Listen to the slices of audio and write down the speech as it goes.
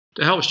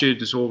To help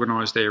students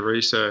organise their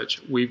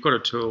research, we've got a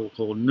tool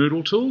called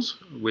Noodle Tools,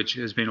 which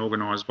has been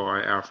organised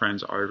by our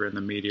friends over in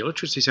the Media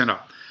Literacy Centre.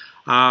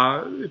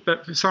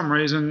 But for some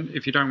reason,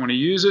 if you don't want to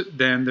use it,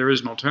 then there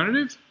is an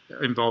alternative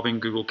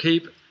involving Google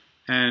Keep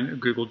and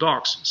Google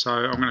Docs. So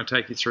I'm going to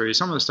take you through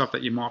some of the stuff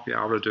that you might be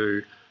able to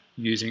do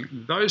using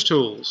those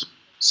tools.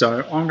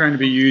 So I'm going to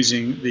be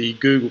using the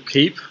Google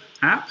Keep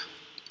app,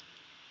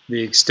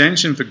 the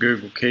extension for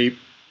Google Keep,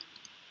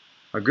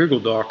 a Google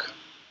Doc,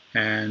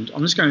 and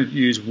I'm just going to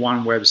use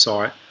one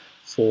website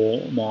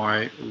for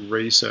my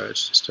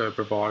research just to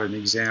provide an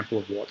example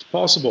of what's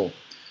possible.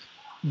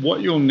 What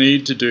you'll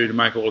need to do to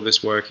make all of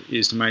this work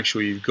is to make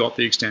sure you've got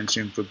the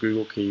extension for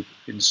Google Keep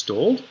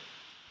installed.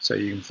 So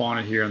you can find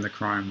it here in the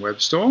Chrome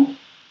Web Store,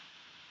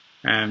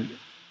 and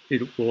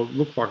it will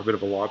look like a bit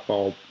of a light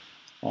bulb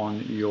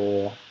on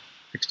your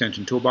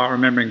extension toolbar,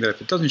 remembering that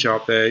if it doesn't show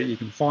up there, you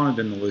can find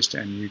it in the list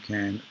and you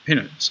can pin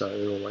it, so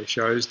it always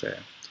shows there.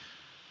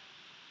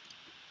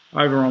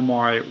 Over on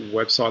my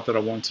website that I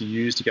want to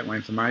use to get my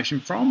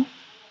information from,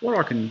 what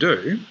I can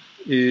do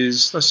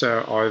is, let's say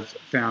I've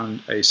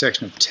found a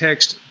section of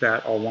text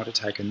that I want to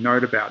take a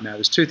note about. Now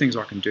there's two things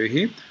I can do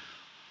here.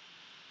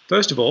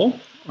 First of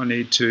all, I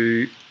need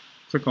to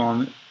click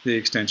on the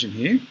extension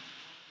here.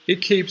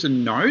 It keeps a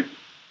note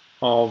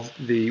of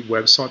the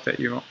website that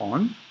you're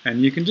on,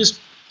 and you can just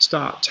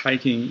start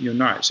taking your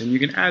notes, and you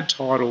can add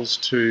titles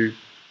to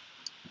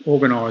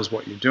organize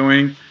what you're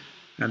doing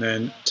and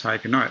then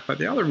take a note. But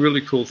the other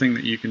really cool thing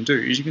that you can do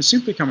is you can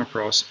simply come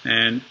across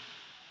and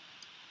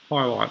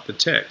highlight the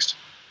text.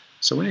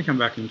 So when you come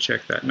back and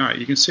check that note,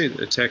 you can see that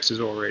the text has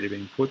already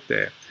been put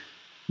there.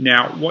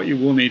 Now, what you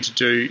will need to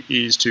do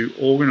is to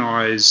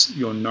organize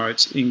your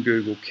notes in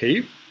Google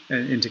Keep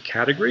and into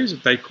categories.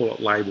 They call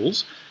it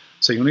labels.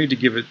 So you'll need to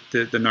give it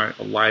the note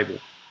a label.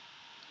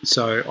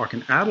 So I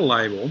can add a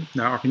label.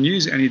 Now I can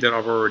use any that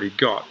I've already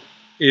got.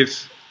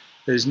 If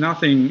there's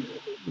nothing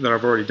that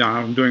I've already done,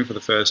 I'm doing it for the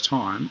first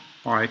time,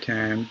 I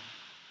can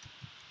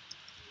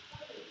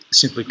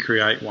simply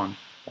create one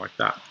like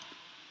that.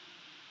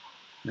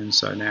 And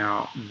so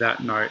now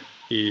that note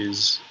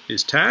is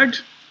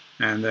tagged,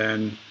 and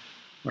then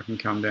I can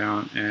come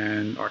down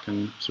and I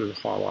can sort of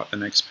highlight the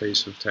next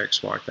piece of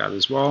text like that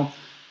as well.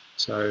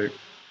 So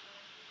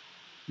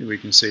we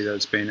can see that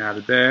it's been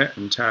added there,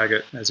 and tag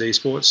it as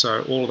esports.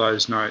 So all of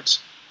those notes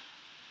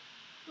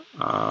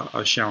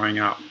are showing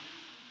up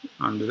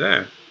under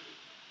there.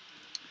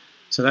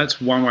 So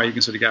that's one way you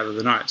can sort of gather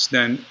the notes.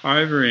 Then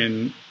over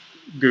in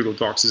Google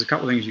Docs, there's a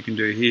couple of things you can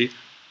do here.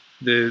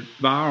 The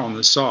bar on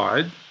the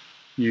side,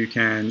 you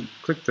can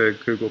click the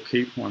Google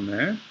Keep one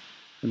there,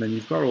 and then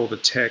you've got all the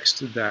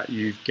text that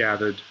you've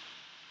gathered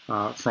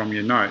from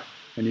your note.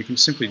 And you can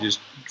simply just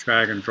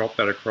drag and drop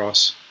that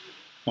across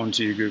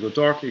onto your Google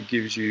Doc. It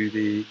gives you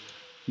the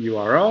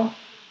URL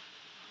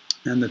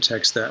and the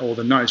text that, or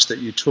the notes that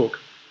you took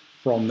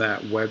from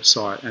that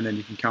website, and then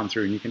you can come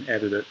through and you can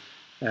edit it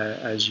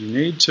as you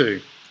need to.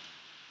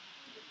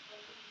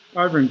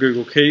 Over in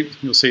Google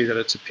Keep, you'll see that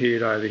it's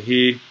appeared over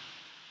here,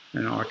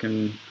 and I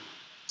can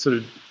sort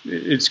of,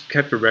 it's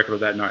kept a record of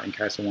that note in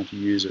case I want to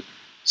use it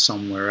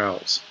somewhere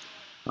else.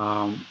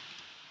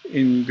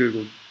 In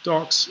Google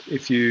Docs,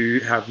 if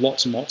you have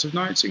lots and lots of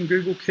notes in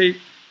Google Keep,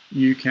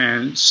 you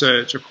can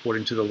search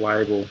according to the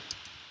label.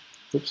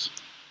 Oops,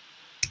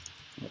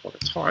 I've got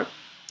to type.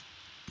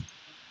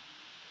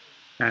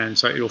 And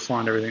so it'll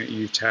find everything that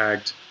you've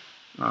tagged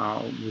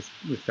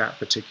with that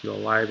particular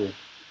label.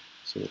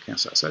 So we'll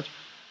cancel that search.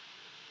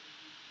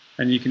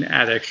 And you can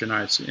add extra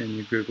notes in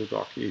your Google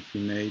Doc if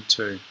you need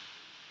to.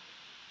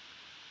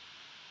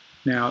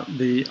 Now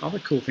the other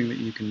cool thing that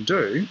you can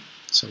do,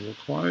 so we'll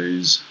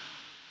close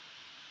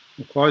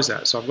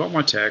that. So I've got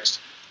my text,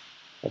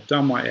 I've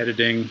done my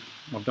editing,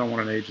 I've done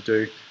what I need to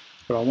do,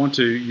 but I want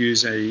to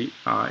use a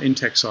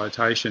in-text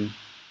citation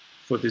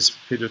for this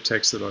bit of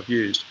text that I've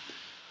used.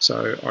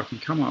 So I can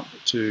come up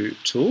to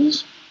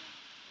Tools,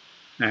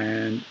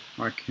 and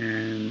I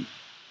can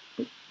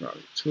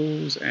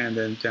Tools, and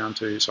then down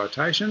to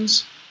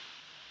Citations,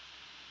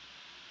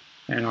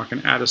 and I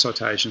can add a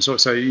citation.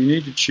 So you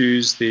need to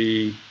choose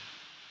the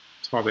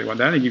type that you want.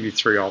 They only give you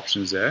 3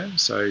 options there,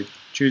 so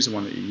choose the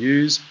one that you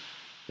use,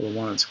 or the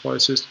one that's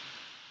closest.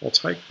 I'll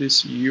take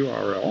this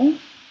URL,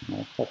 and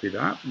I'll copy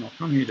that, and I'll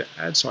come here to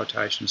add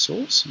citation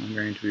source. I'm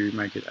going to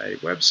make it a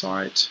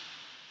website,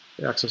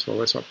 access for a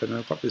website, but then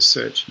I've got this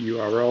search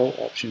URL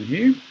option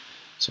here.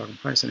 So I can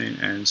place it in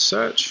and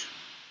search.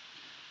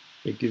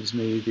 It gives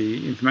me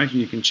the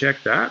information. You can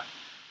check that.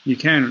 You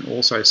can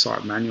also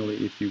cite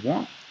manually if you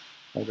want.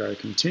 I'll go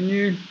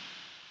continue.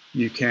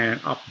 You can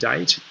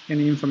update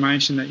any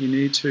information that you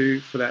need to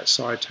for that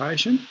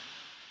citation.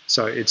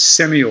 So it's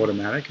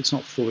semi-automatic, it's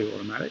not fully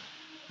automatic.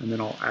 And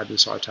then I'll add the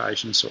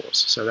citation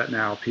source. So that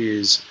now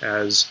appears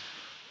as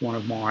one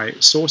of my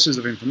sources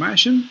of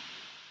information.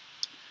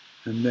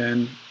 And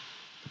then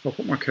if I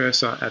put my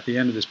cursor at the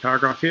end of this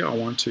paragraph here, I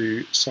want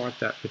to cite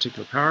that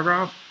particular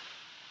paragraph.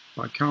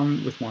 I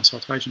come with my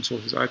citation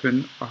sources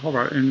open, I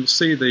hover, and you'll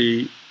see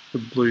the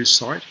blue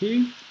cite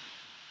here.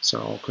 So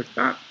I'll click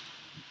that,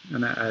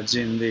 and that adds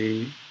in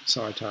the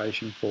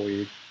citation for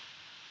you.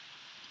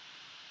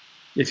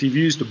 If you've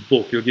used a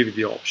book, it'll give you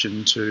the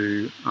option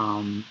to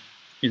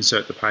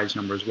insert the page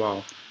number as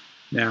well.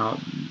 Now,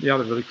 the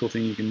other really cool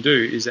thing you can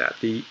do is at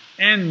the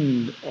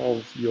end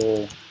of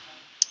your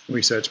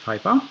research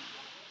paper,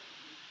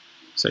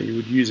 so you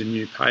would use a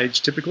new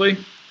page typically,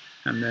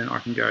 and then I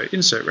can go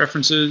insert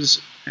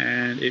references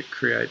and it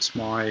creates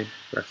my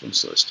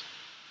reference list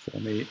for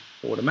me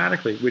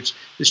automatically, which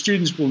the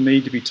students will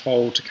need to be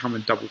told to come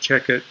and double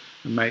check it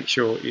and make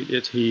sure it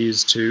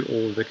adheres to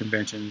all of the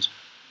conventions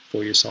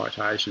for your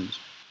citations.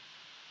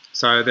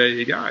 So there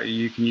you go.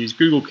 You can use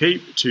Google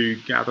Keep to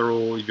gather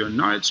all of your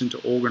notes and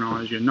to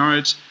organize your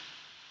notes,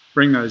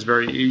 bring those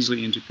very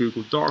easily into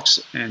Google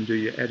Docs and do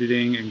your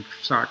editing and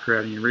start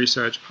creating your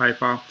research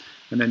paper,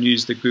 and then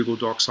use the Google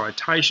Docs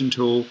citation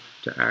tool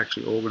to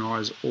actually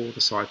organize all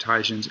the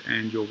citations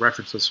and your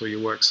reference list or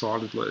your works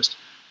cited list.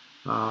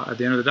 At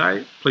the end of the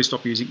day, please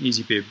stop using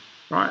EasyBib.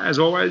 Right, as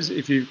always,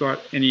 if you've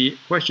got any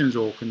questions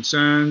or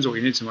concerns or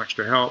you need some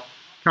extra help,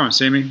 come and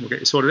see me. We'll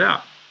get you sorted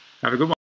out. Have a good one.